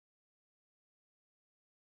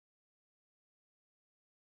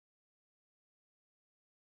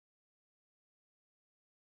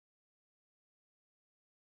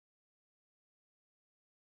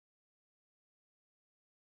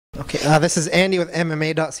Okay, this is Andy with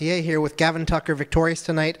MMA.ca here with Gavin Tucker, victorious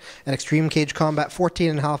tonight at Extreme Cage Combat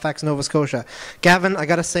 14 in Halifax, Nova Scotia. Gavin, I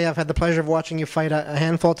gotta say I've had the pleasure of watching you fight a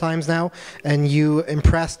handful of times now, and you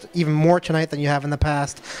impressed even more tonight than you have in the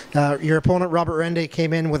past. Your opponent, Robert Rende,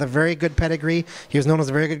 came in with a very good pedigree. He was known as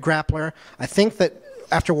a very good grappler. I think that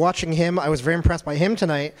after watching him, I was very impressed by him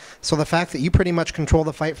tonight, so the fact that you pretty much control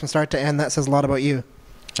the fight from start to end, that says a lot about you.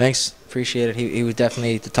 Thanks, appreciate it. He was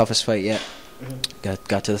definitely the toughest fight yet.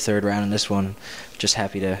 Got to the third round in this one. Just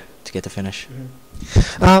happy to get the finish.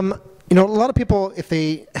 You know, a lot of people, if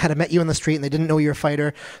they had met you in the street and they didn't know you were a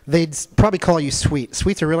fighter, they'd probably call you sweet.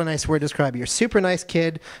 Sweet's a really nice word to describe you. You're a super nice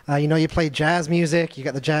kid. You know, you play jazz music. You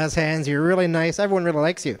got the jazz hands. You're really nice. Everyone really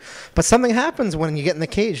likes you. But something happens when you get in the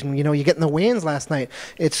cage and, you know, you get in the weigh-ins last night.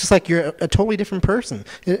 It's just like you're a totally different person.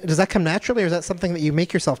 Does that come naturally, or is that something that you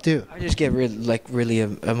make yourself do? I just get really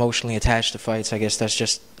emotionally attached to fights. I guess that's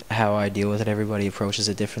just how I deal with it. Everybody approaches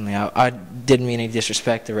it differently. I didn't mean any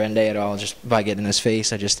disrespect to Rende at all, just by getting in his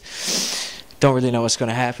face. I just don't really know what's going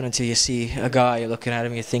to happen until you see a guy, you're looking at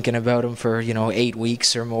him, you're thinking about him for, you know, 8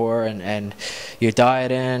 weeks or more, and you're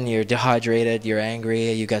dieting, you're dehydrated, you're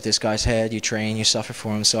angry, you got this guy's head, you train, you suffer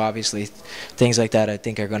for him. So obviously things like that I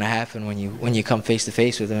think are going to happen when you come face to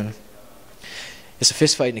face with him. It's a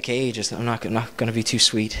fist fight in a cage. I'm not going to be too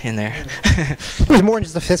sweet in there. It was more than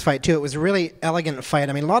just a fist fight, too. It was a really elegant fight.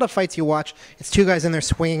 I mean, a lot of fights you watch, it's two guys in there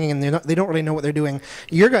swinging, and they don't really know what they're doing.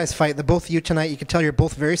 Your guys' fight, the both of you tonight, you could tell you're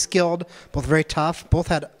both very skilled, both very tough, both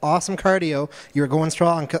had awesome cardio. You were going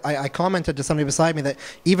strong. I commented to somebody beside me that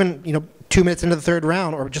even, you know, 2 minutes into the third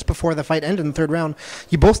round, or just before the fight ended in the third round,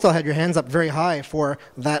 you both still had your hands up very high for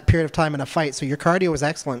that period of time in a fight. So your cardio was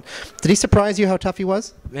excellent. Did he surprise you how tough he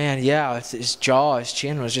was? Man, yeah, his jaw, his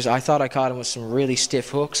chin was just. I thought I caught him with some really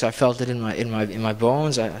stiff hooks. I felt it in my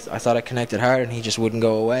bones. I thought I connected hard, and he just wouldn't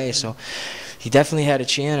go away. So he definitely had a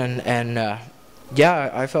chin, and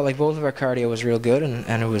yeah, I felt like both of our cardio was real good,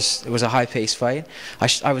 and it was a high-paced fight.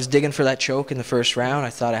 I was digging for that choke in the first round. I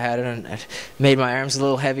thought I had it, and I made my arms a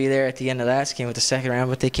little heavy there at the end of that. So came with the second round,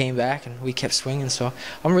 but they came back, and we kept swinging. So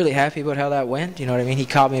I'm really happy about how that went. You know what I mean? He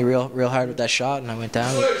caught me real hard with that shot, and I went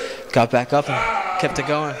down, and got back up, and kept it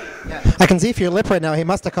going. Yeah. I can see for your lip right now. He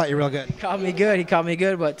must have caught you real good. He caught me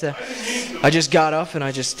good, but I just got up, and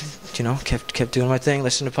I just, you know, kept doing my thing,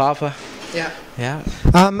 listening to Papa. Yeah. Yeah.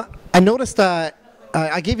 I noticed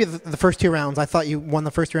I gave you the first 2 rounds. I thought you won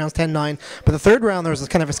the first 2 rounds 10-9. But the third round, there was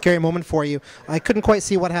kind of a scary moment for you. I couldn't quite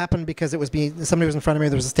see what happened because it was somebody was in front of me.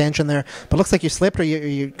 There was a stanchion there. But it looks like you slipped or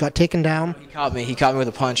you got taken down. He caught me with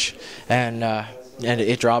a punch, and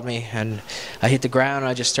it dropped me. And I hit the ground, and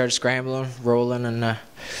I just started scrambling, rolling, and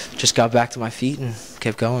just got back to my feet and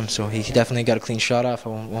kept going. So he definitely got a clean shot off.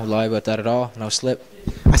 I won't lie about that at all. No slip.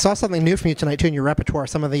 I saw something new from you tonight, too, in your repertoire.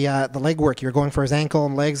 Some of the leg work. You were going for his ankle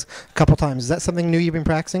and legs a couple times. Is that something new you've been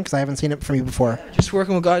practicing? Because I haven't seen it from you before. Just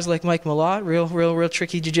working with guys like Mike Malott, real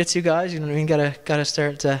tricky jiu-jitsu guys. You know what I mean? Gotta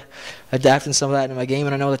start adapting some of that into my game.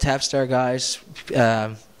 And I know the Tap Star guys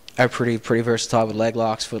are pretty versatile with leg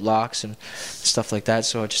locks, foot locks, and stuff like that.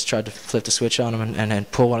 So I just tried to flip the switch on them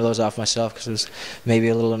and pull one of those off myself because it was maybe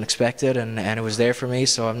a little unexpected, and it was there for me.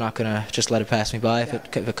 So I'm not gonna just let it pass me by if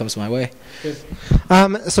it comes my way. Good.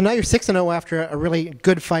 So now you're 6-0 after a really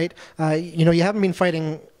good fight. You know, you haven't been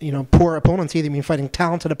fighting, you know, poor opponents either. You've been fighting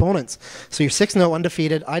talented opponents. So you're 6-0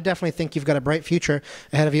 undefeated. I definitely think you've got a bright future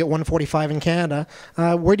ahead of you at 145 in Canada.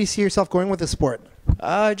 Where do you see yourself going with this sport?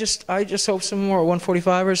 I just hope some more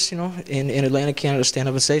 145ers, you know, in Atlantic Canada stand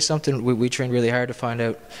up and say something. We train really hard to find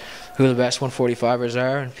out who the best 145ers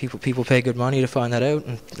are, and people pay good money to find that out,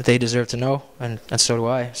 and they deserve to know, and so do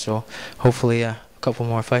I. So hopefully a couple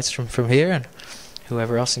more fights from here, and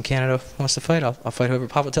whoever else in Canada wants to fight, I'll fight whoever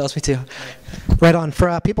Papa tells me to. Right on.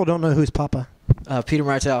 For people who don't know who's Papa. Peter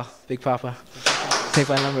Martel, Big Papa. Take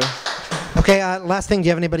my number. Okay, last thing, do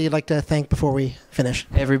you have anybody you'd like to thank before we finish?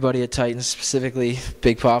 Everybody at Titans, specifically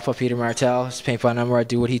Big Papa, Peter Martel. His paint by number, I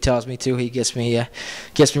do what he tells me to. He gets me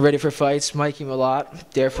ready for fights. Mikey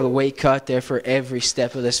Malott, there for the weight cut, there for every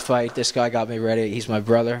step of this fight. This guy got me ready. He's my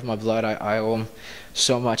brother, my blood. I owe him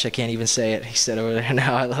so much, I can't even say it. He said over there,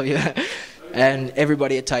 now I love you. And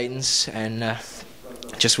everybody at Titans, and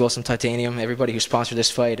just Wilson Titanium, everybody who sponsored this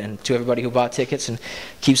fight, and to everybody who bought tickets and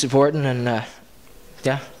keep supporting, and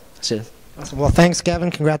yeah, that's it. Awesome. Well, thanks, Gavin.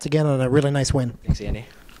 Congrats again on a really nice win. Thanks, Andy.